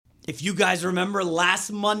If you guys remember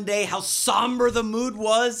last Monday how somber the mood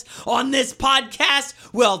was on this podcast,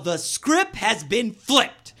 well, the script has been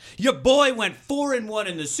flipped. Your boy went 4-1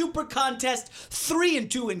 in the Super Contest,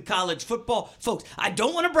 3-2 in college football. Folks, I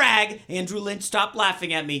don't want to brag. Andrew Lynch, stop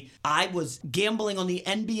laughing at me. I was gambling on the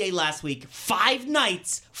NBA last week. 5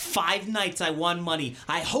 nights I won money.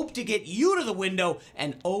 I hope to get you to the window.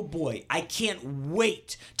 And oh boy, I can't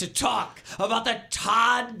wait to talk about the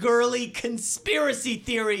Todd Gurley conspiracy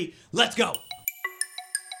theory. Let's go.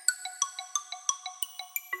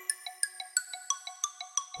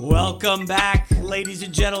 Welcome back, ladies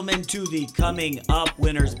and gentlemen, to the Coming Up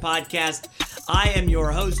Winners podcast. I am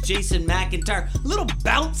your host, Jason McIntyre. A little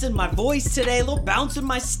bounce in my voice today, a little bounce in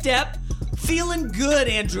my step. Feeling good,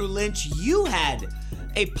 Andrew Lynch. You had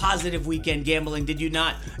a positive weekend gambling, did you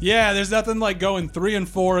not? Yeah, there's nothing like going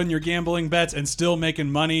 3-4 in your gambling bets and still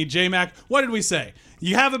making money. J-Mac, what did we say?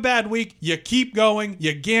 You have a bad week, you keep going,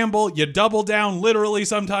 you gamble, you double down literally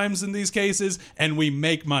sometimes in these cases, and we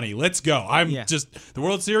make money. Let's go. The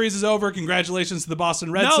World Series is over. Congratulations to the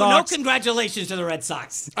Boston Red Sox. No congratulations to the Red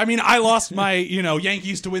Sox. I mean, I lost my,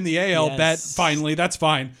 Yankees to win the AL bet finally. That's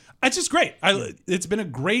fine. It's just great. It's been a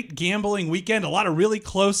great gambling weekend. A lot of really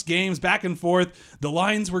close games back and forth. The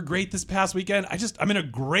lines were great this past weekend. I'm in a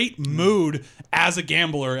great mood as a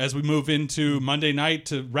gambler as we move into Monday night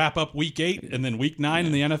to wrap up week 8 and then week 9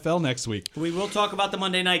 in the NFL next week. We will talk about the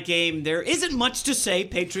Monday night game. There isn't much to say,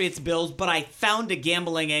 Patriots-Bills, but I found a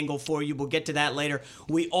gambling angle for you. We'll get to that later.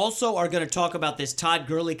 We also are going to talk about this Todd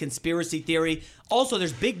Gurley conspiracy theory. Also,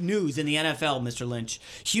 there's big news in the NFL, Mr. Lynch.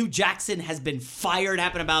 Hugh Jackson has been fired,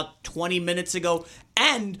 happened about 20 minutes ago,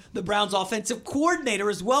 and the Browns' offensive coordinator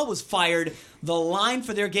as well was fired. The line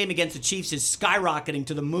for their game against the Chiefs is skyrocketing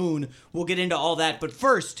to the moon. We'll get into all that, but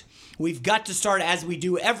first, we've got to start, as we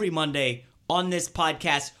do every Monday on this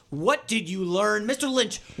podcast. What did you learn? Mr.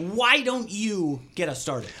 Lynch, why don't you get us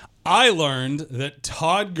started? I learned that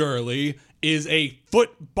Todd Gurley is a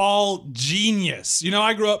football genius.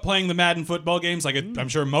 I grew up playing the Madden football games like I'm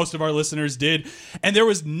sure most of our listeners did, and there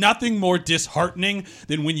was nothing more disheartening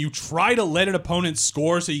than when you try to let an opponent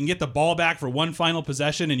score so you can get the ball back for one final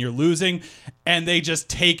possession and you're losing, and they just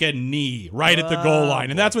take a knee right at the goal line.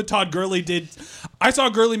 And that's what Todd Gurley did. I saw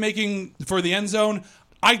Gurley making for the end zone.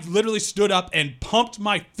 I literally stood up and pumped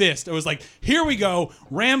my fist. I was like, here we go.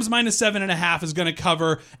 Rams -7.5 is going to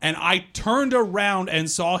cover. And I turned around and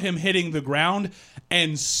saw him hitting the ground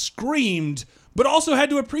and screamed, but also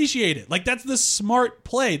had to appreciate it. Like, that's the smart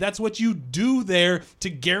play. That's what you do there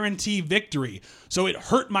to guarantee victory. So it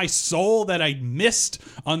hurt my soul that I missed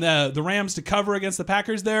on the Rams to cover against the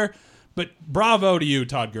Packers there. But bravo to you,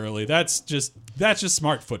 Todd Gurley. That's just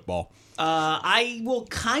smart football. I will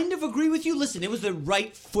kind of agree with you. Listen, it was the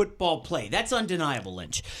right football play. That's undeniable,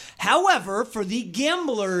 Lynch. However, for the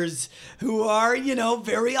gamblers who are,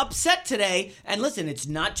 very upset today, and listen, it's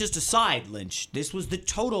not just a side, Lynch. This was the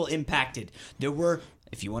total impacted. There were,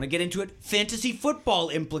 if you want to get into it, fantasy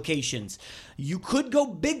football implications. You could go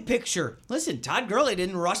big picture. Listen, Todd Gurley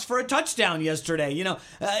didn't rush for a touchdown yesterday.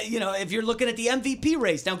 If you're looking at the MVP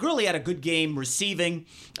race. Now, Gurley had a good game receiving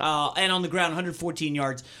and on the ground, 114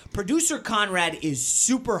 yards. Producer Conrad is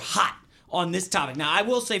super hot on this topic. Now, I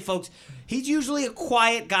will say, folks, he's usually a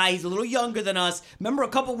quiet guy. He's a little younger than us. Remember a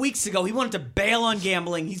couple weeks ago, he wanted to bail on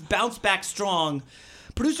gambling. He's bounced back strong.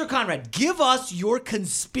 Producer Conrad, give us your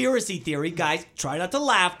conspiracy theory. Guys, try not to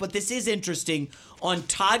laugh, but this is interesting, on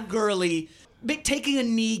Todd Gurley taking a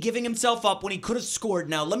knee, giving himself up when he could have scored.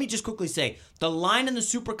 Now, let me just quickly say, the line in the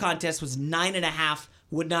Super Contest was 9.5,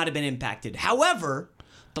 would not have been impacted. However,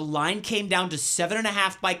 the line came down to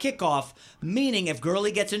 7.5 by kickoff, meaning if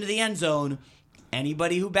Gurley gets into the end zone,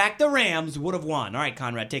 anybody who backed the Rams would have won. All right,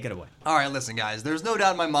 Conrad, take it away. All right, listen, guys. There's no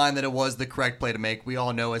doubt in my mind that it was the correct play to make. We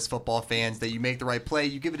all know as football fans that you make the right play.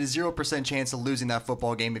 You give it a 0% chance of losing that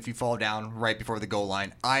football game if you fall down right before the goal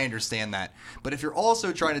line. I understand that. But if you're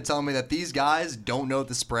also trying to tell me that these guys don't know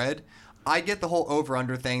the spread, I get the whole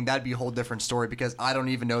over-under thing. That'd be a whole different story because I don't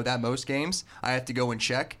even know that most games. I have to go and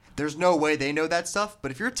check. There's no way they know that stuff.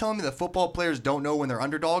 But if you're telling me that football players don't know when they're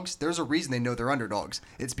underdogs, there's a reason they know they're underdogs.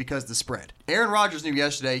 It's because the spread. Aaron Rodgers knew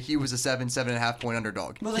yesterday he was a 7.5 point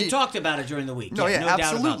underdog. Well, they talked about it during the week. No absolutely.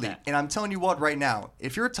 Doubt about that. And I'm telling you what right now,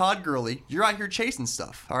 if you're Todd Gurley, you're out here chasing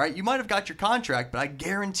stuff, all right? You might have got your contract, but I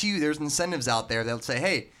guarantee you there's incentives out there that'll say,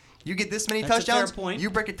 hey, you get this many touchdowns,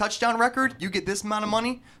 you break a touchdown record, you get this amount of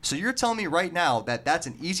money. So you're telling me right now that that's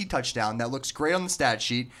an easy touchdown that looks great on the stat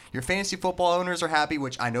sheet. Your fantasy football owners are happy,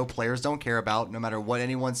 which I know players don't care about no matter what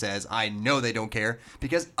anyone says. I know they don't care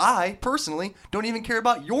because I personally don't even care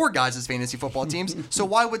about your guys' fantasy football teams. So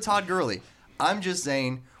why would Todd Gurley? I'm just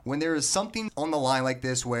saying, when there is something on the line like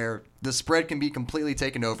this where the spread can be completely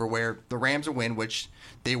taken over, where the Rams are win, which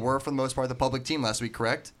they were for the most part the public team last week,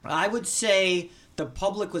 correct? I would say the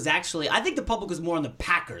public was actually, I think the public was more on the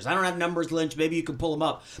Packers. I don't have numbers, Lynch. Maybe you can pull them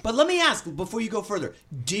up. But let me ask, before you go further,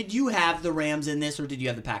 did you have the Rams in this or did you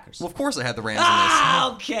have the Packers? Well, of course I had the Rams in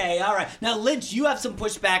Ah, okay. All right. Now, Lynch, you have some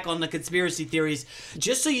pushback on the conspiracy theories.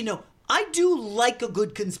 Just so you know, I do like a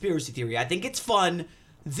good conspiracy theory. I think it's fun.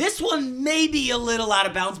 This one may be a little out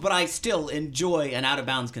of bounds, but I still enjoy an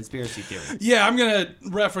out-of-bounds conspiracy theory. Yeah, I'm going to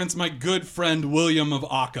reference my good friend William of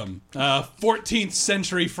Ockham, 14th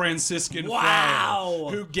century Franciscan Wow.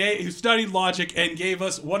 friar who studied logic and gave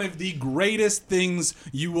us one of the greatest things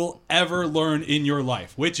you will ever learn in your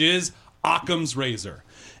life, which is Occam's razor.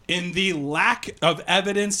 In the lack of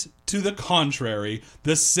evidence to the contrary,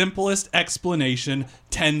 the simplest explanation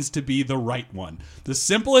tends to be the right one. The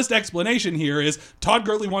simplest explanation here is Todd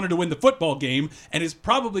Gurley wanted to win the football game and is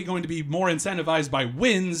probably going to be more incentivized by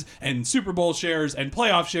wins and Super Bowl shares and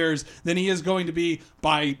playoff shares than he is going to be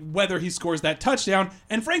by whether he scores that touchdown.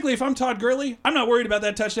 And frankly, if I'm Todd Gurley, I'm not worried about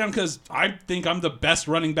that touchdown because I think I'm the best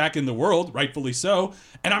running back in the world, rightfully so,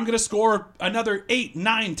 and I'm going to score another 8,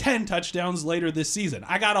 9, 10 touchdowns later this season.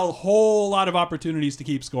 I got a whole lot of opportunities to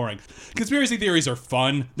keep scoring. Conspiracy theories are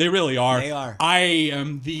fun. They really are. They are. I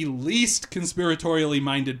am the least conspiratorially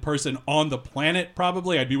minded person on the planet,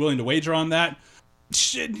 probably. I'd be willing to wager on that.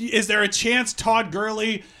 Is there a chance Todd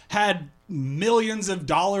Gurley had millions of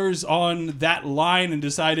dollars on that line and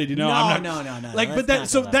decided, I'm not... No. Like, but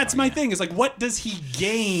that's my thing. Is like, what does he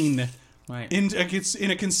gain Right.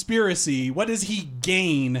 in a conspiracy? What does he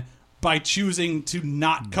gain by choosing to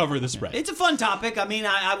not cover the spread? It's a fun topic. I mean,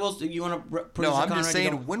 I will. You want to? No, I'm just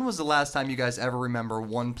saying, when was the last time you guys ever remember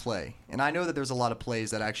one play? And I know that there's a lot of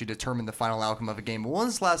plays that actually determine the final outcome of a game. But when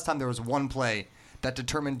was the last time there was one play that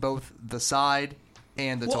determined both the side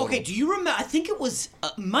and the total? Okay, do you remember? I think it was,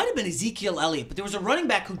 might have been Ezekiel Elliott, but there was a running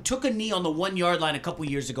back who took a knee on the 1 yard line a couple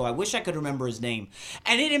years ago. I wish I could remember his name.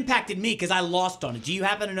 And it impacted me because I lost on it. Do you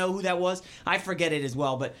happen to know who that was? I forget it as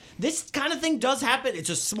well. But this kind of thing does happen. It's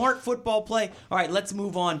a smart football play. All right, let's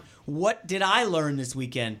move on. What did I learn this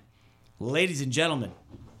weekend? Ladies and gentlemen,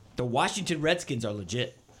 the Washington Redskins are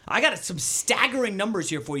legit. I got some staggering numbers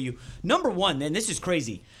here for you. Number one, and this is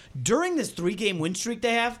crazy. During this 3-game win streak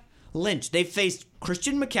they have, Lynch, they faced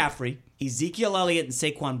Christian McCaffrey, Ezekiel Elliott, and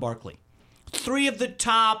Saquon Barkley. 3 of the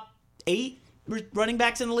top 8 running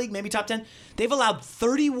backs in the league, maybe top 10. They've allowed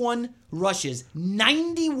 31 rushes,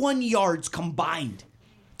 91 yards combined.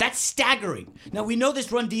 That's staggering. Now, we know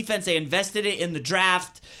this run defense, they invested it in the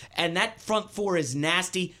draft, and that front 4 is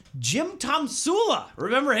nasty. Jim Tomsula,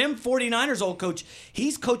 remember him, 49ers old coach.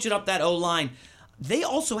 He's coaching up that O-line. They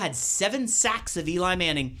also had 7 sacks of Eli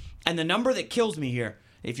Manning, and the number that kills me here,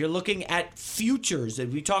 if you're looking at futures that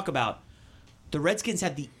we talk about, the Redskins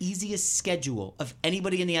have the easiest schedule of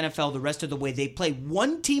anybody in the NFL the rest of the way. They play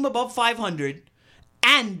one team above 500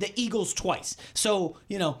 and the Eagles twice. So,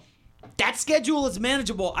 that schedule is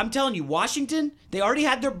manageable. I'm telling you, Washington, they already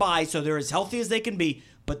had their bye, so they're as healthy as they can be.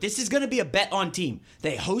 But this is going to be a bet-on team.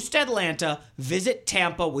 They host Atlanta, visit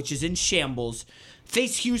Tampa, which is in shambles,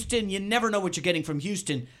 face Houston. You never know what you're getting from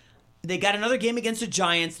Houston. They got another game against the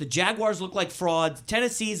Giants. The Jaguars look like frauds.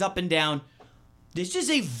 Tennessee's up and down. This is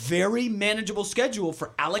a very manageable schedule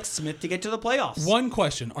for Alex Smith to get to the playoffs. One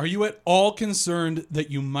question. Are you at all concerned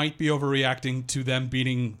that you might be overreacting to them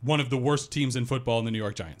beating one of the worst teams in football in the New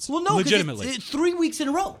York Giants? Well, no, legitimately. it's 3 weeks in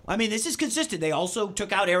a row. I mean, this is consistent. They also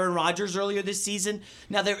took out Aaron Rodgers earlier this season.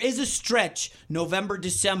 Now, there is a stretch, November,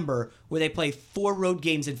 December, where they play 4 road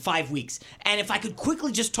games in 5 weeks. And if I could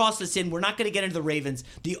quickly just toss this in, we're not going to get into the Ravens.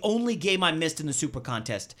 The only game I missed in the Super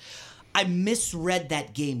Contest. I misread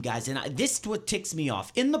that game, guys, and this is what ticks me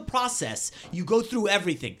off. In the process, you go through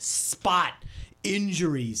everything. Spot,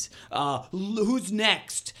 injuries, who's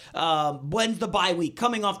next, when's the bye week,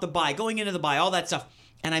 coming off the bye, going into the bye, all that stuff.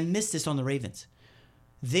 And I missed this on the Ravens.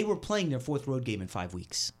 They were playing their 4th road game in 5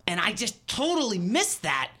 weeks. And I just totally missed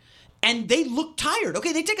that. And they looked tired.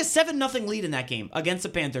 Okay, they take a 7-0 lead in that game against the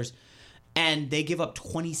Panthers. And they give up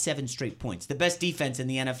 27 straight points. The best defense in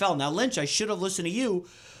the NFL. Now, Lynch, I should have listened to you.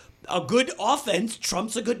 A good offense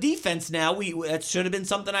trumps a good defense now. That should have been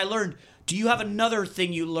something I learned. Do you have another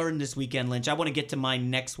thing you learned this weekend, Lynch? I want to get to my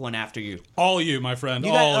next one after you. All you, my friend.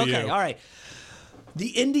 You. All right.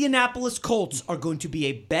 The Indianapolis Colts are going to be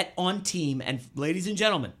a bet-on team, and ladies and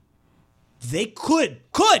gentlemen, they could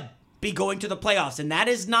be going to the playoffs, and that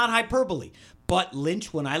is not hyperbole. But,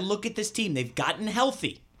 Lynch, when I look at this team, they've gotten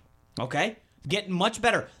healthy, okay? getting much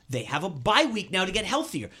better. They have a bye week now to get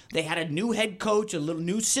healthier. They had a new head coach, a little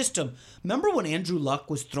new system. Remember when Andrew Luck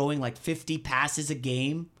was throwing like 50 passes a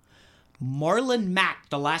game? Marlon Mack,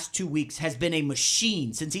 the last 2 weeks, has been a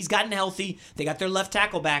machine. Since he's gotten healthy, they got their left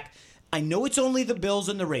tackle back. I know it's only the Bills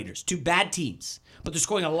and the Raiders, two bad teams, but they're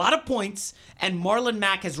scoring a lot of points, and Marlon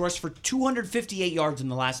Mack has rushed for 258 yards in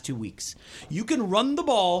the last 2 weeks. You can run the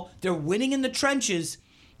ball. They're winning in the trenches.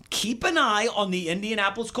 Keep an eye on the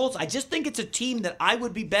Indianapolis Colts. I just think it's a team that I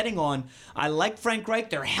would be betting on. I like Frank Reich.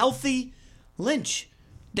 They're healthy. Lynch,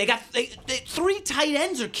 they got three tight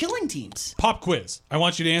ends are killing teams. Pop quiz. I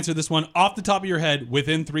want you to answer this one off the top of your head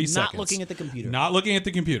within 3 seconds. Not looking at the computer. Not looking at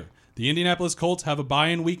the computer. The Indianapolis Colts have a bye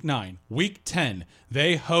in Week 9. Week 10,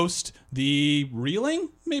 they host the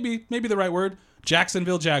maybe the right word,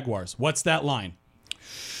 Jacksonville Jaguars. What's that line?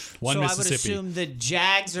 One so Mississippi. I would assume the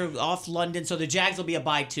Jags are off London, so the Jags will be a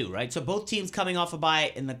bye too, right? So both teams coming off a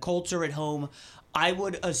bye, and the Colts are at home. I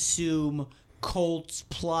would assume Colts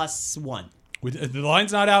 +1. The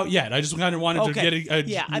line's not out yet. I just kind of wanted to get a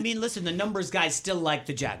yeah, I mean, listen, the numbers guys still like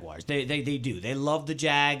the Jaguars. They do. They love the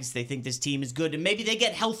Jags. They think this team is good. And maybe they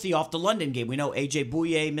get healthy off the London game. We know A.J.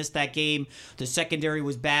 Bouye missed that game. The secondary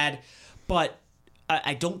was bad. But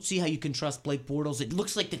I don't see how you can trust Blake Bortles. It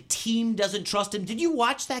looks like the team doesn't trust him. Did you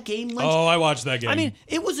watch that game, Lynch? Oh, I watched that game. I mean,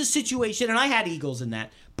 it was a situation, and I had Eagles in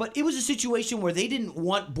that, but it was a situation where they didn't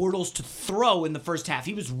want Bortles to throw in the first half.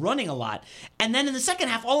 He was running a lot. And then in the second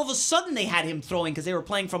half, all of a sudden they had him throwing because they were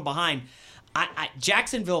playing from behind.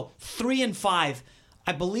 Jacksonville, 3-5.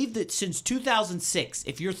 I believe that since 2006,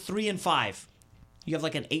 if you're 3-5, you have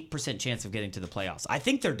like an 8% chance of getting to the playoffs. I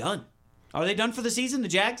think they're done. Are they done for the season, the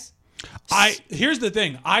Jags? Here's the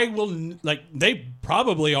thing. They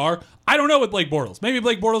probably are. I don't know with Blake Bortles. Maybe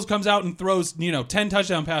Blake Bortles comes out and throws, 10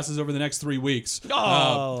 touchdown passes over the next 3 weeks. He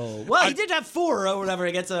did have 4 or whatever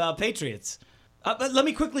against the Patriots. But let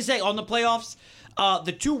me quickly say, on the playoffs,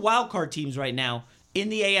 the 2 wildcard teams right now in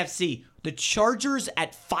the AFC, the Chargers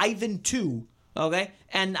at 5-2, okay?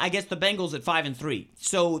 And I guess the Bengals at 5-3.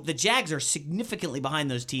 So the Jags are significantly behind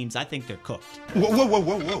those teams. I think they're cooked.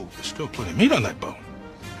 Whoa. There's still plenty of meat on that bone.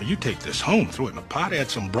 You take this home, throw it in a pot, add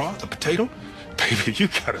some broth, a potato. Baby, you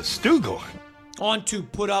got a stew going. On to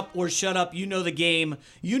put up or shut up. You know the game.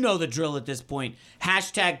 You know the drill at this point.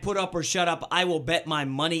 Hashtag put up or shut up. I will bet my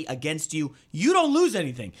money against you. You don't lose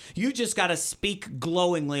anything. You just got to speak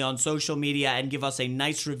glowingly on social media and give us a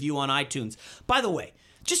nice review on iTunes. By the way,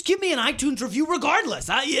 just give me an iTunes review regardless.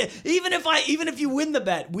 Even if you win the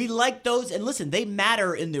bet, we like those. And listen, they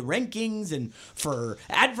matter in the rankings and for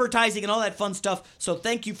advertising and all that fun stuff. So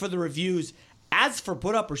thank you for the reviews. As for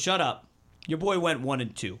put up or shut up, your boy went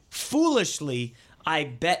 1-2. Foolishly, I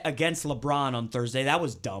bet against LeBron on Thursday. That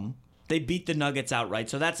was dumb. They beat the Nuggets outright,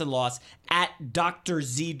 so that's a loss. At Dr.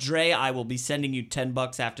 Z Dre, I will be sending you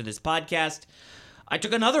 $10 after this podcast. I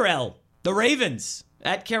took another L. The Ravens.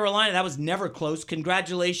 At Carolina, that was never close.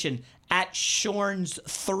 Congratulations. At Shorns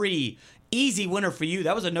 3. Easy winner for you.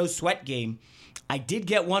 That was a no-sweat game. I did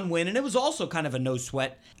get one win, and it was also kind of a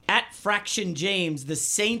no-sweat. At Fraction James, the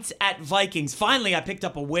Saints at Vikings. Finally, I picked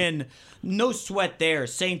up a win. No sweat there.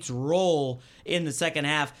 Saints roll in the second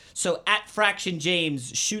half. So at Fraction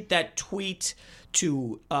James, shoot that tweet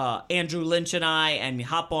to Andrew Lynch and I, and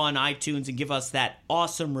hop on iTunes and give us that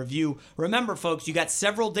awesome review. Remember, folks, you got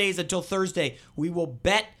several days until Thursday. We will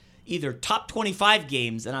bet either top 25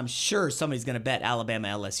 games, and I'm sure somebody's going to bet Alabama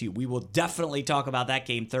LSU. We will definitely talk about that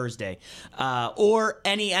game Thursday. Or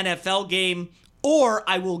any NFL game, or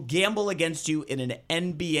I will gamble against you in an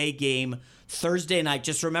NBA game Thursday night.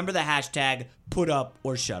 Just remember the hashtag put up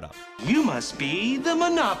or shut up. You must be the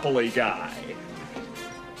Monopoly guy.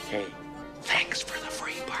 Hey, thanks for the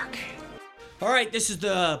free parking. All right, this is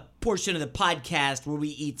the portion of the podcast where we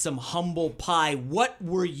eat some humble pie. What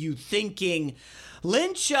were you thinking?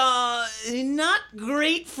 Lynch, not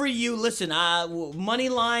great for you. Listen, money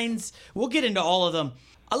lines, we'll get into all of them.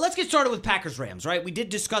 Let's get started with Packers-Rams, right? We did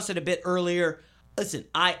discuss it a bit earlier. Listen,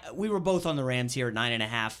 we were both on the Rams here at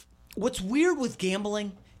 9.5. What's weird with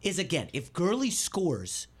gambling is, again, if Gurley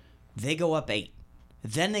scores, they go up 8.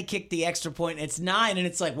 Then they kick the extra point, and it's 9, and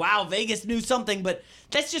it's like, wow, Vegas knew something, but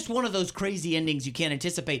that's just one of those crazy endings you can't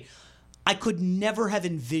anticipate. I could never have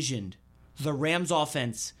envisioned the Rams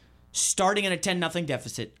offense starting in a 10-0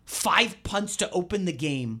 deficit, 5 punts to open the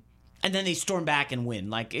game, and then they storm back and win.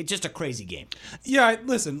 Like, it's just a crazy game. Yeah,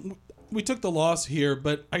 listen, we took the loss here,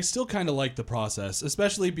 but I still kind of like the process,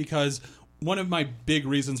 especially because one of my big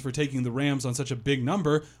reasons for taking the Rams on such a big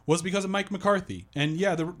number was because of Mike McCarthy. And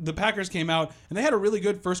yeah, the Packers came out and they had a really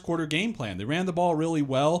good first quarter game plan. They ran the ball really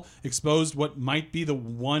well, exposed what might be the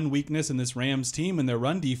one weakness in this Rams team in their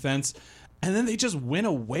run defense. and then they just went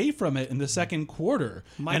away from it in the second quarter.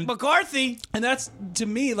 Mike McCarthy. And that's, to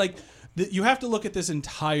me, like, you have to look at this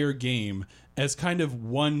entire game as kind of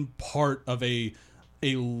one part of a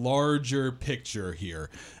larger picture here.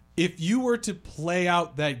 If you were to play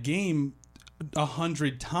out that game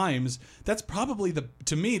 100 times, that's probably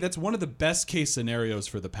to me, that's one of the best case scenarios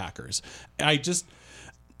for the Packers. I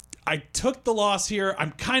took the loss here.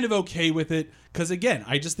 I'm kind of okay with it because, again,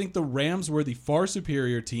 I just think the Rams were the far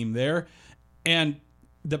superior team there, and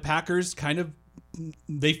the Packers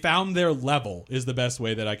they found their level is the best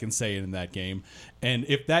way that I can say it in that game. And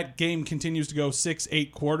if that game continues to go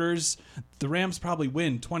 6-8 quarters, the Rams probably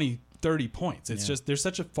win 20-30 points. It's just, they're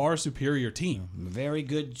such a far superior team. Very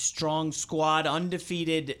good, strong squad,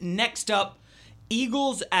 undefeated. Next up,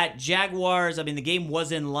 Eagles at Jaguars. I mean, the game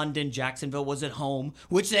was in London. Jacksonville was at home,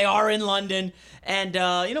 which they are in London. And,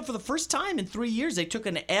 for the first time in 3 years, they took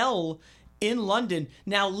an L in London.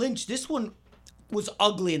 Now, Lynch, this one was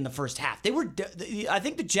ugly in the first half. I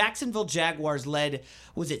think the Jacksonville Jaguars led,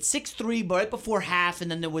 was it 6-3 right before half,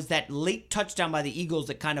 and then there was that late touchdown by the Eagles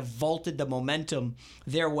that kind of vaulted the momentum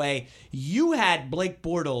their way. You had Blake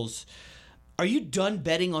Bortles. Are you done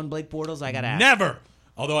betting on Blake Bortles? I got to ask. Never.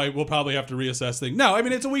 Although I will probably have to reassess things. No, I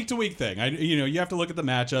mean, it's a week-to-week thing. You have to look at the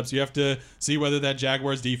matchups. You have to see whether that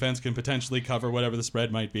Jaguars defense can potentially cover whatever the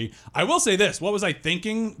spread might be. I will say this. What was I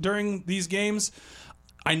thinking during these games?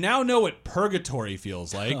 I now know what purgatory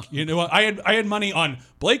feels like. You know what? I had money on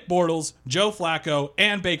Blake Bortles, Joe Flacco,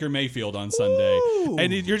 and Baker Mayfield on Sunday. Ooh.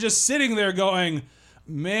 And you're just sitting there going,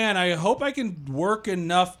 man, I hope I can work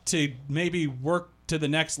enough to maybe work to the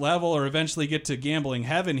next level or eventually get to gambling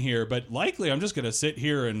heaven here. But likely I'm just going to sit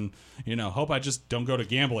here and, hope I just don't go to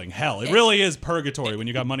gambling hell. It really is purgatory when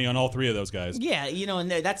you got money on all three of those guys. Yeah,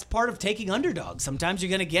 and that's part of taking underdogs. Sometimes you're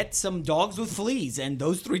going to get some dogs with fleas, and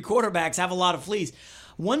those three quarterbacks have a lot of fleas.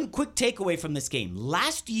 One quick takeaway from this game.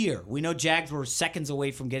 Last year, we know Jags were seconds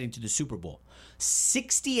away from getting to the Super Bowl.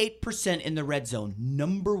 68% in the red zone,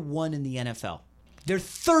 number one in the NFL. They're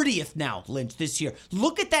 30th now, Lynch, this year.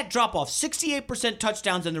 Look at that drop-off. 68%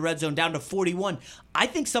 touchdowns in the red zone down to 41. I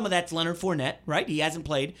think some of that's Leonard Fournette, right? He hasn't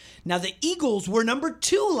played. Now, the Eagles were number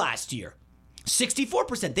 2 last year.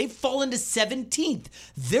 64%. They've fallen to 17th.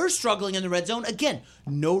 They're struggling in the red zone. Again,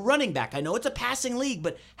 no running back. I know it's a passing league,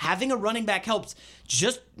 but having a running back helps.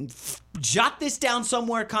 Just jot this down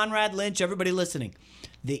somewhere, Conrad, Lynch, everybody listening.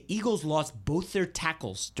 The Eagles lost both their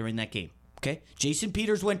tackles during that game. Okay, Jason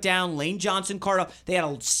Peters went down. Lane Johnson, Carter. They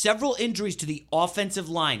had several injuries to the offensive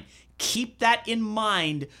line. Keep that in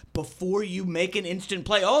mind before you make an instant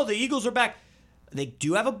play. Oh, the Eagles are back. They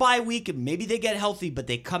do have a bye week, and maybe they get healthy, but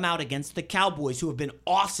they come out against the Cowboys, who have been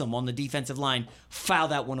awesome on the defensive line. File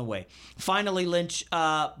that one away. Finally, Lynch,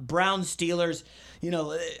 Browns, Steelers.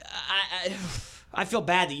 I feel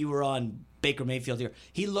bad that you were on Baker Mayfield here.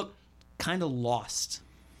 He looked kind of lost.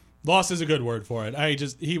 Lost is a good word for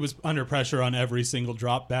it. He was under pressure on every single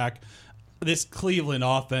drop back. This Cleveland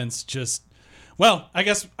offense I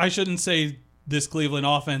guess I shouldn't say this Cleveland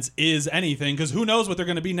offense is anything, because who knows what they're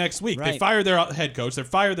going to be next week. Right. They fired their head coach. They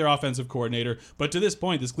fired their offensive coordinator. But to this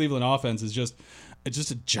point, this Cleveland offense is just a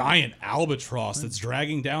giant albatross that's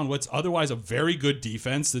dragging down what's otherwise a very good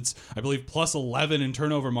defense. That's, I believe, plus 11 in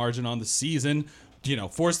turnover margin on the season.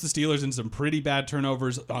 Forced the Steelers into some pretty bad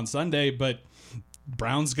turnovers on Sunday, but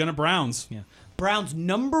Browns gonna Browns. Yeah. Browns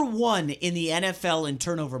number 1 in the NFL in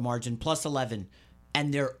turnover margin, plus 11,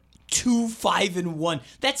 and they're 2-5-1.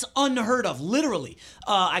 That's unheard of, literally.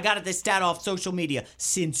 I got this stat off social media.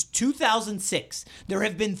 Since 2006, there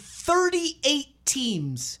have been 38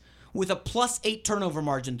 teams with a plus 8 turnover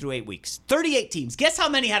margin through 8 weeks. 38 teams. Guess how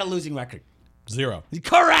many had a losing record? 0.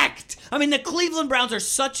 Correct. I mean, the Cleveland Browns are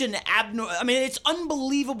such an abnormal. I mean, it's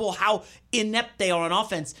unbelievable how inept they are on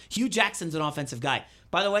offense. Hugh Jackson's an offensive guy.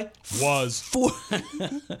 By the way,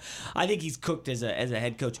 I think he's cooked as a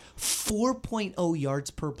head coach. 4.0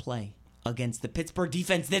 yards per play against the Pittsburgh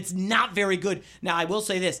defense. That's not very good. Now, I will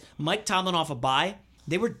say this. Mike Tomlin off a bye.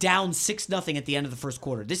 They were down 6-0 at the end of the first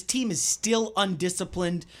quarter. This team is still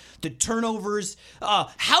undisciplined. The turnovers.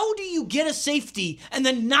 How do you get a safety and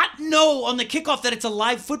then not know on the kickoff that it's a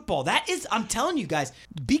live football? That is, I'm telling you guys,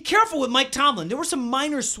 be careful with Mike Tomlin. There were some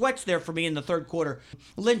minor sweats there for me in the third quarter.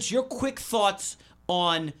 Lynch, your quick thoughts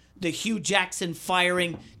on the Hugh Jackson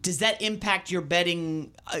firing. Does that impact your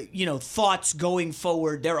betting, thoughts going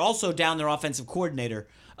forward? They're also down their offensive coordinator,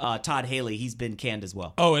 Todd Haley. He's been canned as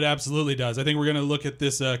well. Oh, it absolutely does. I think we're going to look at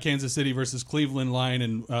this Kansas City versus Cleveland line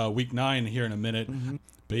in Week 9 here in a minute. Mm-hmm.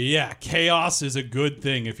 But yeah, chaos is a good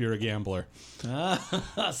thing if you're a gambler.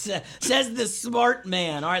 Says the smart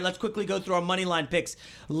man. All right, let's quickly go through our money line picks.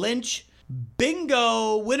 Lynch,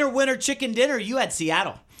 Bingo, winner, winner, chicken dinner. You had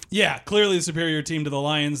Seattle. Yeah, clearly the superior team to the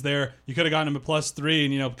Lions there. You could have gotten them a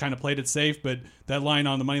 +3 and, kind of played it safe, but that line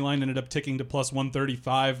on the money line ended up ticking to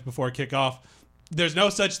 +135 before kickoff. There's no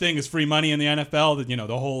such thing as free money in the NFL. That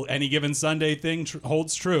the whole any given Sunday thing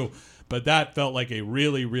holds true. But that felt like a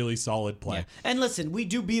really, really solid play. Yeah. And listen, we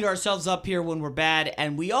do beat ourselves up here when we're bad,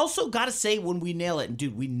 and we also got to say when we nail it. And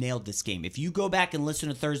dude, we nailed this game. If you go back and listen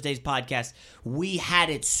to Thursday's podcast, we had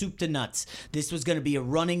it soup to nuts. This was going to be a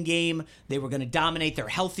running game. They were going to dominate. They're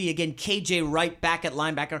healthy again. KJ Wright back at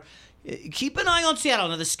linebacker. Keep an eye on Seattle.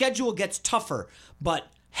 Now, the schedule gets tougher,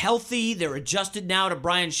 but healthy. They're adjusted now to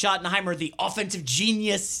Brian Schottenheimer, the offensive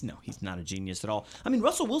genius. No, he's not a genius at all. I mean,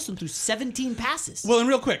 Russell Wilson threw 17 passes. Well, and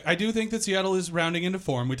real quick, I do think that Seattle is rounding into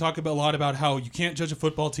form. We talk a lot about how you can't judge a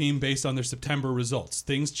football team based on their September results.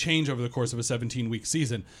 Things change over the course of a 17-week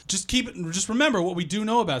season. Just remember what we do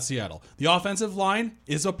know about Seattle. The offensive line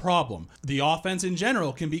is a problem. The offense in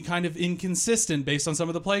general can be kind of inconsistent based on some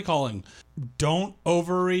of the play calling. Don't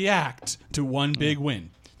overreact to one big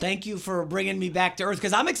win. Thank you for bringing me back to earth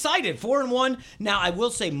because I'm excited. 4-1. Now, I will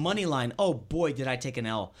say money line. Oh, boy, did I take an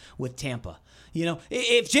L with Tampa.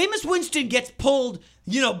 If Jameis Winston gets pulled,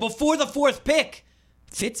 before the fourth pick,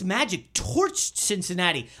 Fitzmagic torched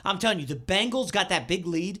Cincinnati. I'm telling you, the Bengals got that big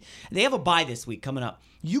lead. They have a bye this week coming up.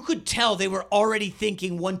 You could tell they were already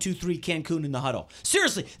thinking 1-2-3 Cancun in the huddle.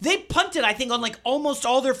 Seriously, they punted, I think, on almost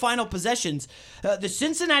all their final possessions. The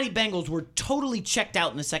Cincinnati Bengals were totally checked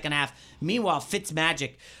out in the second half. Meanwhile,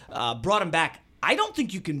 Fitzmagic brought him back. I don't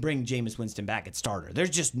think you can bring Jameis Winston back at starter.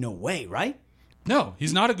 There's just no way, right? No,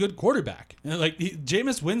 he's not a good quarterback.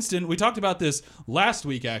 Jameis Winston, we talked about this last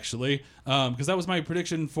week, actually, because that was my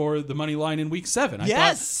prediction for the money line in week 7. I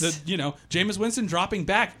thought that, Jameis Winston dropping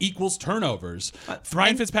back equals turnovers.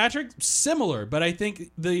 Ryan Fitzpatrick, similar, but I think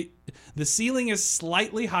the ceiling is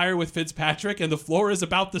slightly higher with Fitzpatrick and the floor is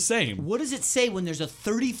about the same. What does it say when there's a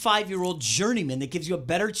 35-year-old journeyman that gives you a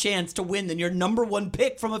better chance to win than your number one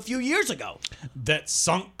pick from a few years ago? That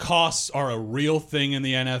sunk costs are a real thing in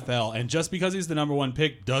the NFL, and just because he's the number one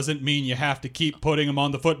pick doesn't mean you have to keep putting him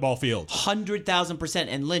on the football field. 100,000%.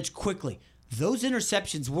 And Lynch, quickly, those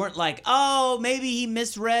interceptions weren't like, oh, maybe he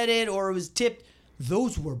misread it or it was tipped.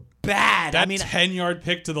 Those were bad. That 10-yard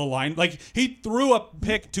pick to the line. He threw a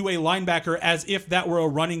pick to a linebacker as if that were a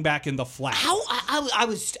running back in the flat.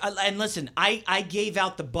 And listen, I gave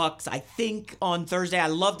out the Bucks, I think, on Thursday. I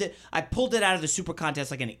loved it. I pulled it out of the Super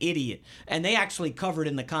Contest like an idiot. And they actually covered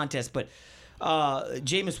in the contest. But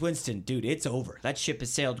Jameis Winston, dude, it's over. That ship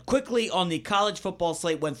has sailed. Quickly on the college football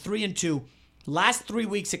slate, went 3-2. Last 3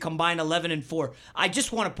 weeks, it combined 11-4. I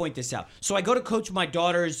just want to point this out. So I go to coach my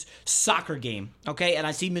daughter's soccer game, okay, and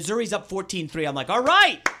I see Missouri's up 14-3. I'm like, all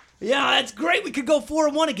right, that's great. We could go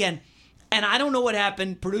 4-1 again. And I don't know what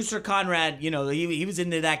happened. Producer Conrad, he was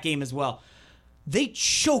into that game as well. They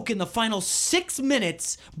choke in the final 6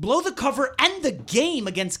 minutes, blow the cover and the game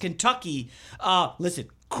against Kentucky. Listen,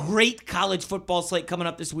 great college football slate coming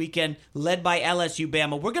up this weekend, led by LSU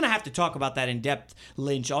Bama. We're going to have to talk about that in depth,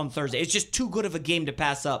 Lynch, on Thursday. It's just too good of a game to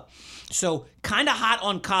pass up. So, kind of hot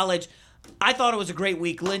on college. I thought it was a great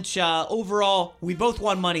week. Lynch, overall, we both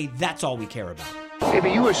won money. That's all we care about.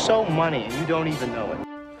 Baby, you are so money and you don't even know it.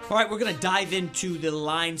 All right, we're going to dive into the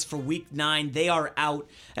lines for Week 9. They are out.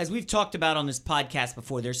 As we've talked about on this podcast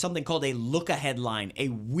before, there's something called a look-ahead line. A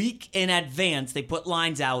week in advance, they put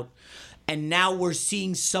lines out, and now we're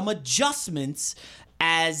seeing some adjustments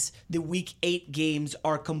as the Week 8 games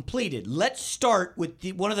are completed. Let's start with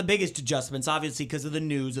one of the biggest adjustments, obviously because of the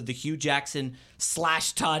news of the Hugh Jackson /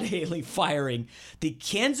 Todd Haley firing. The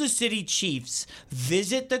Kansas City Chiefs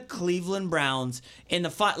visit the Cleveland Browns in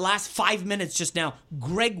the last 5 minutes just now.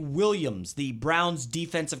 Greg Williams, the Browns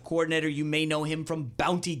defensive coordinator, you may know him from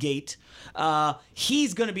Bountygate.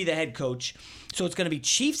 He's going to be the head coach. So it's going to be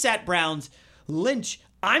Chiefs at Browns. Lynch,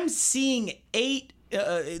 I'm seeing 8.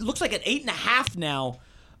 It looks like an 8.5 now.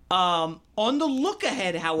 On the look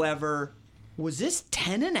ahead, however, was this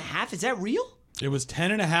 10.5? Is that real? It was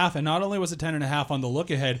 10.5, and not only was it 10.5 on the look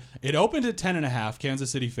ahead, it opened at 10.5, Kansas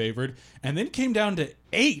City favored, and then came down to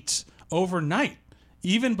 8 overnight,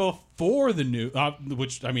 even before the news,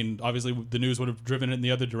 which, I mean, obviously the news would have driven it in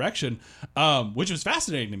the other direction, which was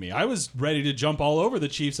fascinating to me. I was ready to jump all over the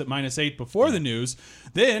Chiefs at -8 before the news.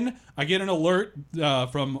 Then I get an alert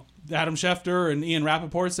from Adam Schefter and Ian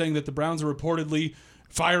Rappaport saying that the Browns are reportedly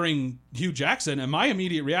firing Hugh Jackson, and my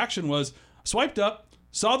immediate reaction was swiped up,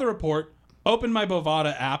 saw the report, opened my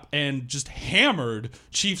Bovada app and just hammered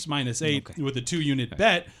Chiefs -8 with a 2-unit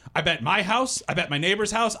bet. I bet my house. I bet my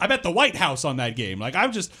neighbor's house. I bet the White House on that game. Like,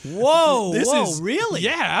 I'm just Really?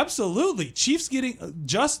 Yeah, absolutely. Chiefs getting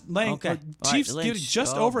Chiefs getting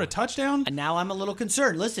just over a touchdown. And now I'm a little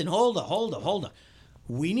concerned. Listen, hold on.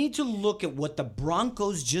 We need to look at what the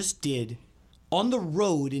Broncos just did on the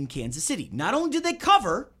road in Kansas City. Not only did they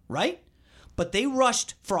cover, right, but they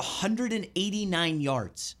rushed for 189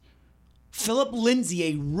 yards. Philip Lindsay,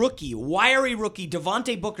 a rookie, wiry rookie,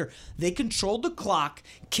 Devontae Booker, they controlled the clock,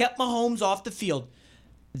 kept Mahomes off the field.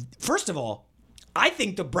 First of all, I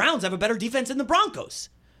think the Browns have a better defense than the Broncos.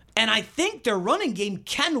 And I think their running game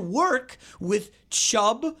can work with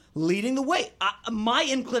Chubb leading the way. My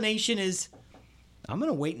inclination is, I'm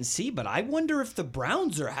going to wait and see, but I wonder if the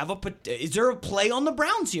Browns is there a play on the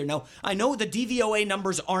Browns here? Now, I know the DVOA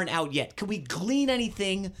numbers aren't out yet. Can we glean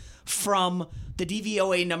anything from the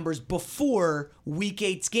DVOA numbers before Week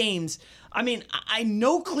 8's games? I mean, I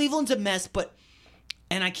know Cleveland's a mess,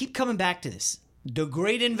 and I keep coming back to this. The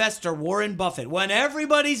great investor, Warren Buffett, when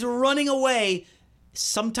everybody's running away,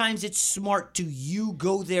 sometimes it's smart to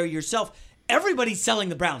go there yourself. Everybody's selling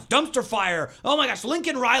the Browns. Dumpster fire. Oh my gosh,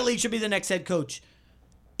 Lincoln Riley should be the next head coach.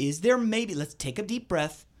 Is there let's take a deep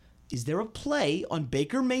breath. Is there a play on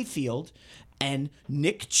Baker Mayfield and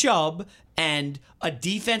Nick Chubb and a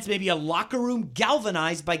defense, maybe a locker room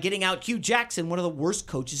galvanized by getting out Hugh Jackson, one of the worst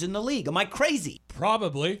coaches in the league? Am I crazy?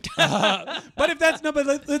 Probably. But if that's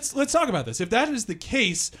let's talk about this. If that is the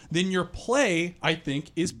case, then your play, I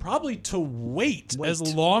think, is probably to wait as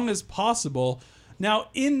long as possible. Now,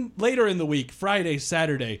 later in the week, Friday,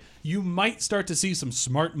 Saturday, you might start to see some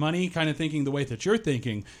smart money kind of thinking the way that you're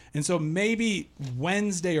thinking. And so maybe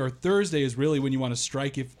Wednesday or Thursday is really when you want to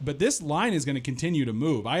strike. But this line is going to continue to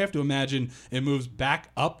move. I have to imagine it moves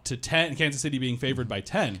back up to 10, Kansas City being favored by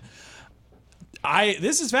 10.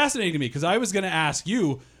 This is fascinating to me because I was going to ask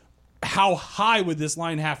you, how high would this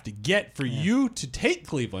line have to get for you to take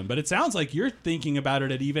Cleveland? But it sounds like you're thinking about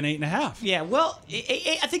it at even 8.5. Yeah, well,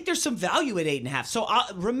 I think there's some value at 8.5. So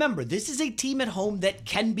remember, this is a team at home that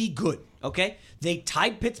can be good, okay? They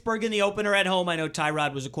tied Pittsburgh in the opener at home. I know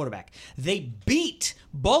Tyrod was a quarterback. They beat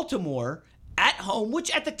Baltimore at home, which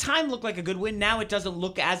at the time looked like a good win. Now it doesn't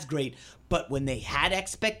look as great. But when they had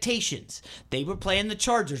expectations, they were playing the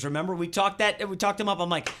Chargers. Remember, we talked them up. I'm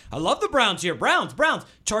like, I love the Browns here. Browns.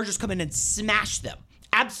 Chargers come in and smash them.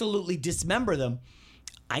 Absolutely dismember them.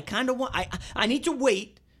 I need to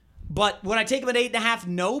wait. But would I take them at 8.5?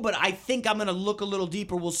 No, but I think I'm going to look a little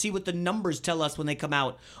deeper. We'll see what the numbers tell us when they come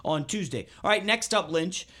out on Tuesday. All right, next up,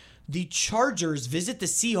 Lynch. The Chargers visit the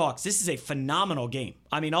Seahawks. This is a phenomenal game.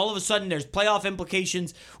 I mean, all of a sudden, there's playoff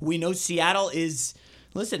implications. We know Seattle is...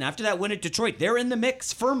 Listen, after that win at Detroit, they're in the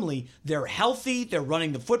mix firmly. They're healthy. They're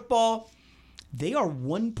running the football. They are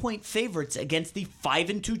 1-point favorites against the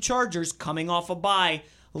 5-2 Chargers coming off a bye.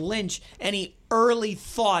 Lynch, any early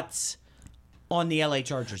thoughts on the LA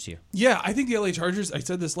Chargers here? Yeah, I think the LA Chargers, I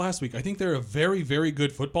said this last week, I think they're a very, very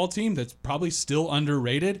good football team that's probably still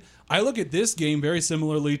underrated. I look at this game very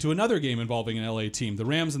similarly to another game involving an LA team, the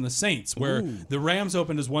Rams and the Saints, where the Rams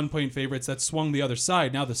opened as 1-point favorites. That swung the other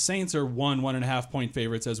side. Now the Saints are 1.5-point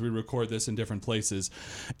favorites as we record this in different places.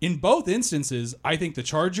 In both instances, I think the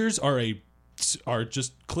Chargers are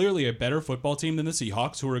just clearly a better football team than the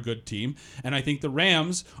Seahawks, who are a good team. And I think the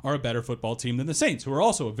Rams are a better football team than the Saints, who are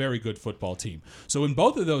also a very good football team. So in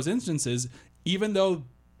both of those instances, even though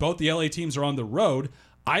both the LA teams are on the road,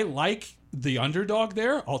 I like the underdog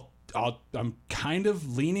there. I'm kind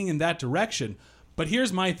of leaning in that direction. But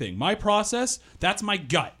here's my thing. My process, that's my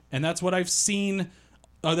gut. And that's what I've seen.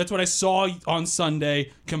 That's what I saw on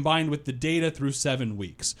Sunday combined with the data through 7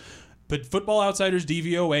 weeks. But Football Outsiders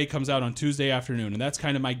DVOA comes out on Tuesday afternoon, and that's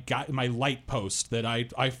kind of my light post that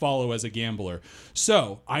I follow as a gambler.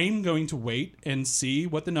 So I'm going to wait and see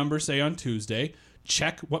what the numbers say on Tuesday,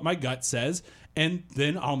 check what my gut says, and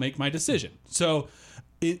then I'll make my decision. So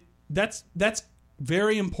that's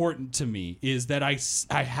very important to me, is that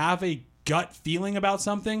I have a gut feeling about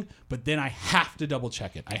something, but then I have to double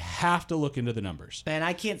check it. I have to look into the numbers. And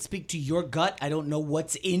I can't speak to your gut. I don't know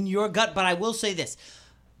what's in your gut, but I will say this.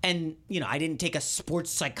 And, I didn't take a sports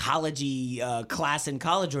psychology class in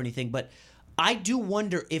college or anything, but I do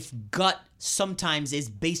wonder if gut sometimes is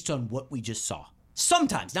based on what we just saw.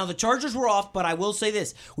 Sometimes. Now, the Chargers were off, but I will say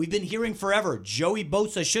this. We've been hearing forever, Joey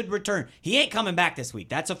Bosa should return. He ain't coming back this week.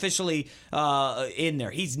 That's officially in there.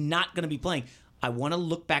 He's not going to be playing. I want to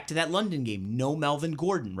look back to that London game. No Melvin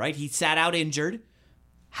Gordon, right? He sat out injured.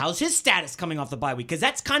 How's his status coming off the bye week? Because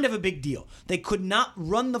that's kind of a big deal. They could not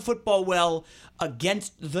run the football well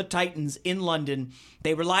against the Titans in London.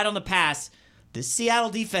 They relied on the pass. This Seattle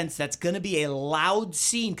defense, that's going to be a loud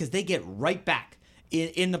scene because they get right back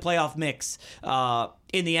in the playoff mix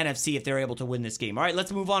in the NFC if they're able to win this game. All right,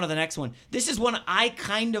 let's move on to the next one. This is one I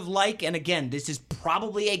kind of like, and again, this is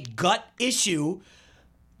probably a gut issue.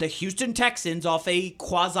 The Houston Texans off a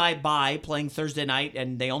quasi-bye playing Thursday night,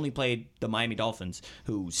 and they only played the Miami Dolphins,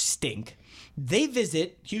 who stink. They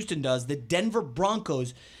visit, Houston does, the Denver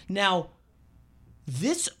Broncos. Now,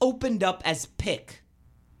 this opened up as pick.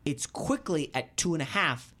 It's quickly at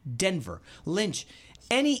 2.5, Denver. Lynch,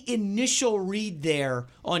 any initial read there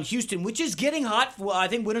on Houston, which is getting hot? Well, I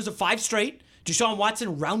think winners of 5 straight. Deshaun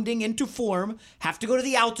Watson rounding into form. Have to go to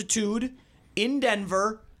the altitude in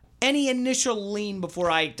Denver. Any initial lean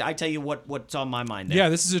before I tell you what's on my mind there? Yeah,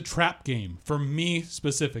 this is a trap game for me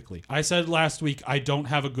specifically. I said last week I don't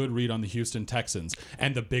have a good read on the Houston Texans.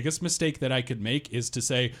 And the biggest mistake that I could make is to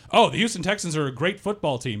say, oh, the Houston Texans are a great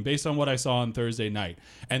football team based on what I saw on Thursday night.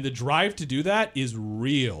 And the drive to do that is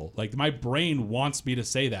real. Like, my brain wants me to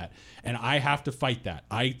say that. And I have to fight that.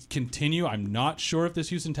 I'm not sure if this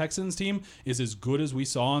Houston Texans team is as good as we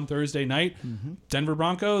saw on Thursday night. Mm-hmm. Denver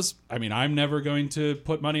Broncos, I mean, I'm never going to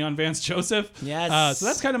put money on Vance Joseph. Yes. So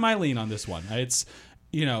that's kind of my lean on this one. It's,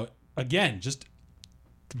 again, just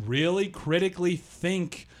really critically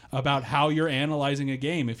think about how you're analyzing a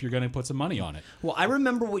game if you're going to put some money on it. Well, I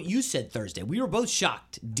remember what you said Thursday. We were both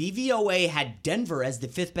shocked. DVOA had Denver as the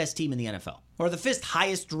 5th best team in the NFL, or the 5th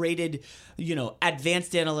highest rated,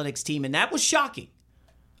 advanced analytics team, and that was shocking.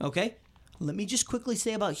 Okay? Let me just quickly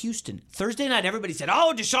say about Houston. Thursday night, everybody said,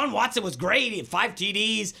 oh, Deshaun Watson was great. He had 5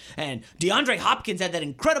 TDs, and DeAndre Hopkins had that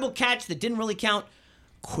incredible catch that didn't really count.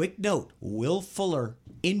 Quick note, Will Fuller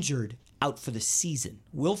injured, out for the season.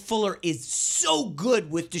 Will Fuller is so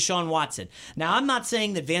good with Deshaun Watson. Now, I'm not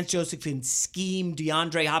saying that Vance Joseph can scheme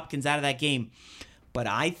DeAndre Hopkins out of that game, but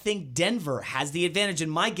I think Denver has the advantage,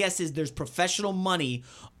 and my guess is there's professional money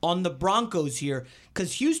on the Broncos here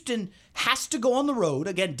because Houston has to go on the road.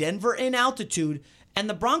 Again, Denver in altitude, and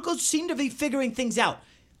the Broncos seem to be figuring things out.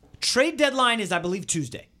 Trade deadline is, I believe,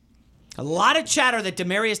 Tuesday. A lot of chatter that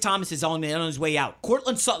Demaryius Thomas is on his way out.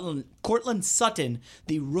 Cortland Sutton,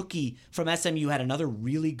 the rookie from SMU, had another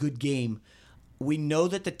really good game. We know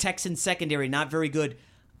that the Texans secondary, not very good.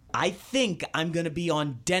 I think I'm going to be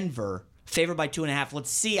on Denver, favored by 2.5. Let's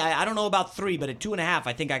see. I don't know about 3, but at 2.5,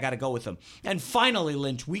 I think I got to go with them. And finally,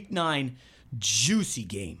 Lynch, week 9, juicy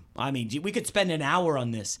game. I mean, we could spend an hour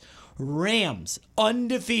on this. Rams,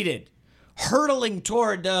 undefeated. Hurtling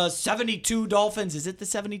toward 72 Dolphins. Is it the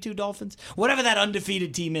 72 Dolphins? Whatever that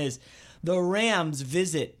undefeated team is. The Rams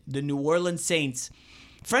visit the New Orleans Saints.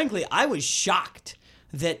 Frankly, I was shocked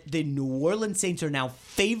that the New Orleans Saints are now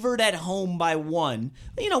favored at home by 1.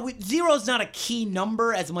 0 is not a key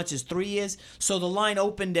number as much as 3 is. So the line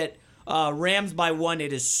opened at Rams by 1.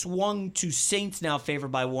 It has swung to Saints now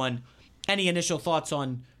favored by 1. Any initial thoughts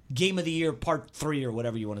on Game of the Year Part 3 or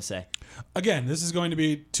whatever you want to say? Again, this is going to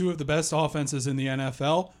be 2 of the best offenses in the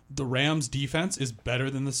NFL. The Rams' defense is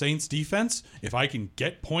better than the Saints' defense. If I can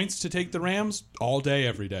get points to take the Rams, all day,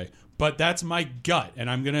 every day. But that's my gut, and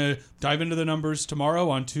I'm going to dive into the numbers tomorrow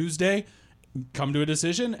on Tuesday, come to a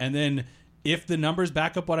decision, and then if the numbers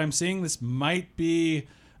back up what I'm seeing, this might be...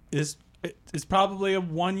 It's probably a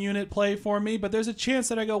 1-unit play for me, but there's a chance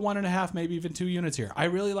that I go 1.5, maybe even 2 units here. I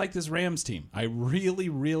really like this Rams team. I really,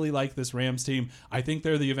 really like this Rams team. I think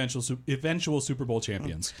they're the eventual Super Bowl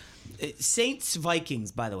champions.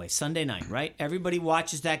 Saints-Vikings, by the way, Sunday night, right? Everybody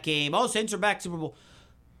watches that game. Oh, Saints are back, Super Bowl.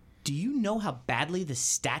 Do you know how badly the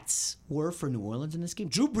stats were for New Orleans in this game?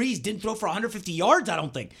 Drew Brees didn't throw for 150 yards, I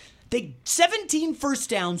don't think. 17 first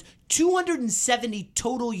downs, 270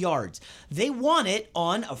 total yards. They won it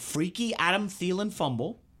on a freaky Adam Thielen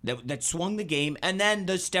fumble that swung the game, and then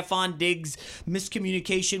the Stephon Diggs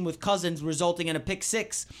miscommunication with Cousins resulting in a pick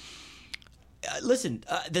 6. Listen,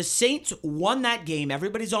 the Saints won that game.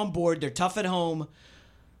 Everybody's on board. They're tough at home.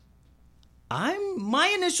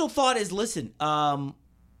 My initial thought is, listen,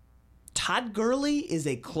 Todd Gurley is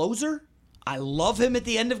a closer. I love him at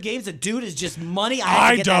the end of games. The dude is just money.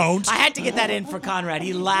 I had to get that in for Conrad.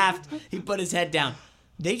 He laughed. He put his head down.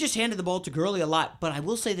 They just handed the ball to Gurley a lot. But I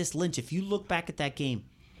will say this, Lynch, if you look back at that game,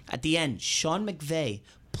 at the end, Sean McVay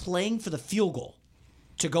playing for the field goal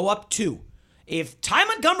to go up 2. If Ty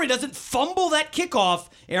Montgomery doesn't fumble that kickoff,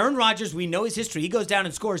 Aaron Rodgers, we know his history. He goes down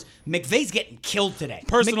and scores. McVay's getting killed today.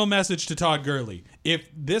 Personal message to Todd Gurley. If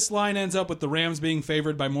this line ends up with the Rams being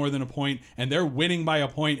favored by more than a point and they're winning by a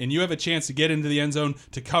point and you have a chance to get into the end zone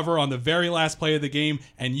to cover on the very last play of the game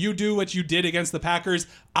and you do what you did against the Packers,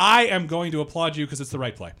 I am going to applaud you because it's the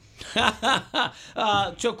right play.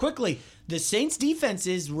 So quickly, the Saints defense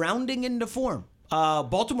is rounding into form.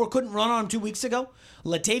 Baltimore couldn't run on them 2 weeks ago.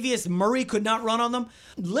 Latavius Murray could not run on them.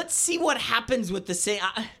 Let's see what happens with the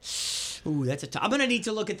Saints. Ooh, that's a tough. I'm going to need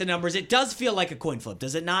to look at the numbers. It does feel like a coin flip,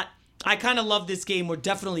 does it not? I kind of love this game. We'll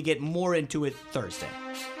definitely get more into it Thursday.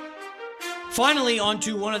 Finally, on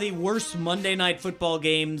to one of the worst Monday Night Football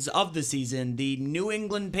games of the season. The New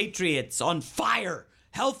England Patriots on fire.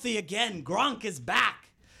 Healthy again. Gronk is back.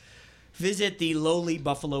 Visit the lowly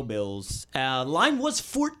Buffalo Bills. Line was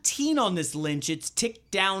 14 on this, Lynch. It's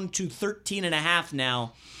ticked down to 13.5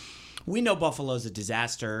 now. We know Buffalo's a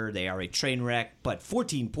disaster. They are a train wreck. But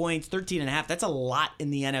 14 points, 13.5, that's a lot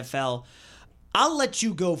in the NFL. I'll let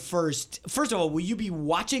you go first. First of all, will you be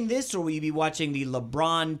watching this or will you be watching the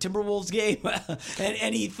LeBron Timberwolves game? And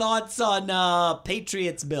any thoughts on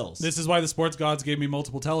Patriots Bills? This is why the sports gods gave me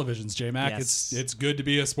multiple televisions, J-Mac. Yes. It's good to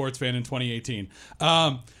be a sports fan in 2018.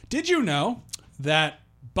 Did you know that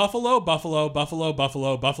Buffalo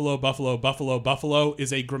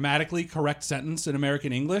is a grammatically correct sentence in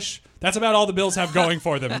American English? That's about all the Bills have going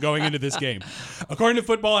for them going into this game. According to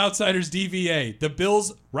Football Outsiders DVA, the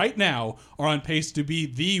Bills right now are on pace to be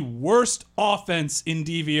the worst offense in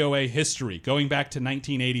DVOA history, going back to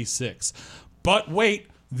 1986. But wait,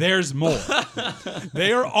 there's more.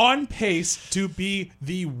 They are on pace to be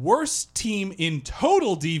the worst team in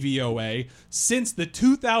total DVOA since the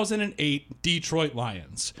 2008 Detroit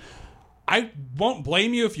Lions. I won't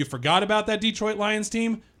blame you if you forgot about that Detroit Lions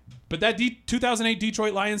team, but that 2008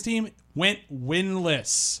 Detroit Lions team went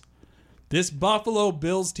winless. This Buffalo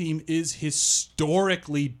Bills team is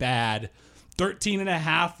historically bad.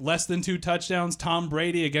 13.5, less than 2 touchdowns. Tom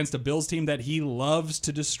Brady against a Bills team that he loves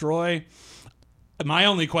to destroy. My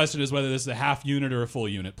only question is whether this is a half unit or a full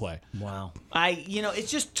unit play. Wow.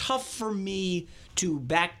 It's just tough for me to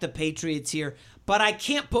back the Patriots here, but I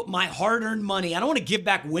can't put my hard-earned money. I don't want to give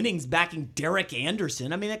back winnings backing Derek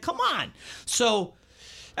Anderson. I mean, come on. So,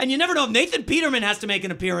 and you never know if Nathan Peterman has to make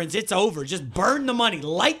an appearance. It's over. Just burn the money.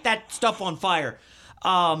 Light that stuff on fire.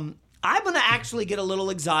 I'm going to actually get a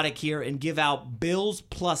little exotic here and give out Bills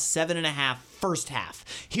plus 7.5 first half.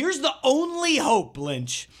 Here's the only hope,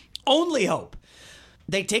 Lynch. Only hope.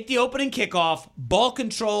 They take the opening kickoff, ball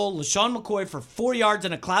control, LaShawn McCoy for 4 yards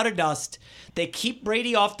in a cloud of dust. They keep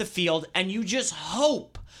Brady off the field, and you just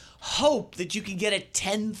hope that you can get a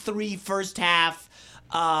 10-3 first half.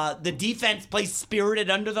 The defense plays spirited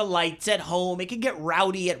under the lights at home. It can get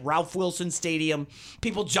rowdy at Ralph Wilson Stadium.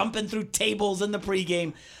 People jumping through tables in the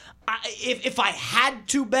pregame. If I had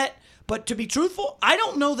to bet, but to be truthful, I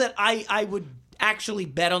don't know that I would actually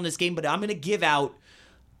bet on this game, but I'm going to give out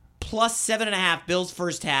plus 7.5 Bills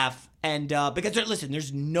first half. And because, listen,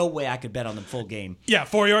 there's no way I could bet on the full game. Yeah,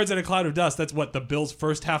 4 yards in a cloud of dust. That's what, the Bills'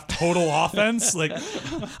 first half total offense?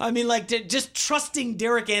 Just trusting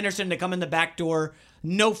Derek Anderson to come in the back door,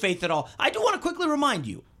 no faith at all. I do want to quickly remind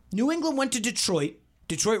you, New England went to Detroit.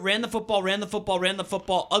 Detroit ran the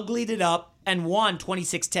football, uglied it up, and won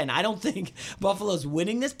 26-10. I don't think Buffalo's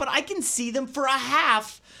winning this, but I can see them for a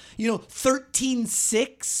half,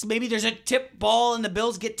 13-6. Maybe there's a tip ball and the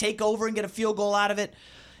Bills take over and get a field goal out of it.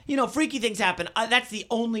 Freaky things happen. That's the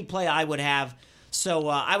only play I would have. So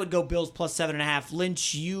I would go Bills plus 7.5.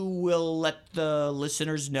 Lynch, you will let the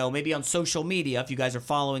listeners know, maybe on social media, if you guys are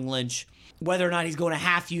following Lynch, whether or not he's going a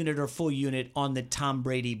half unit or full unit on the Tom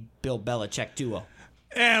Brady-Bill Belichick duo.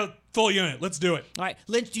 Full unit. Let's do it. All right,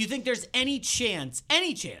 Lynch, do you think there's any chance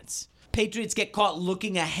Patriots get caught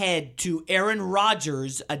looking ahead to Aaron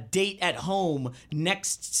Rodgers, a date at home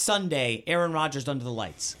next Sunday, Aaron Rodgers under the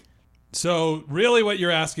lights? So really what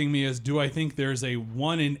you're asking me is, do I think there's a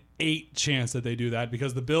 1 in 8 chance that they do that?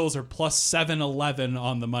 Because the Bills are plus 711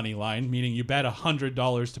 on the money line, meaning you bet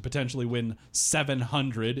 $100 to potentially win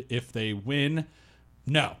 $700 if they win.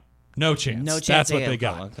 No chance. No chance. That's what they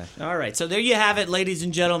got. Okay. All right. So there you have it, ladies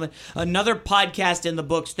and gentlemen. Another podcast in the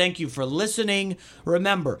books. Thank you for listening.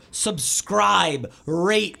 Remember, subscribe,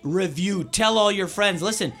 rate, review, tell all your friends.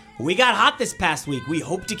 Listen, we got hot this past week. We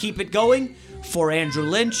hope to keep it going. For Andrew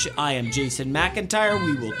Lynch, I am Jason McIntyre.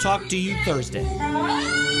 We will talk to you Thursday.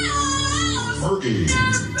 Murky.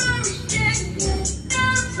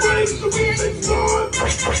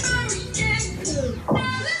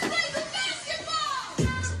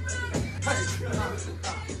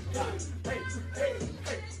 Hey.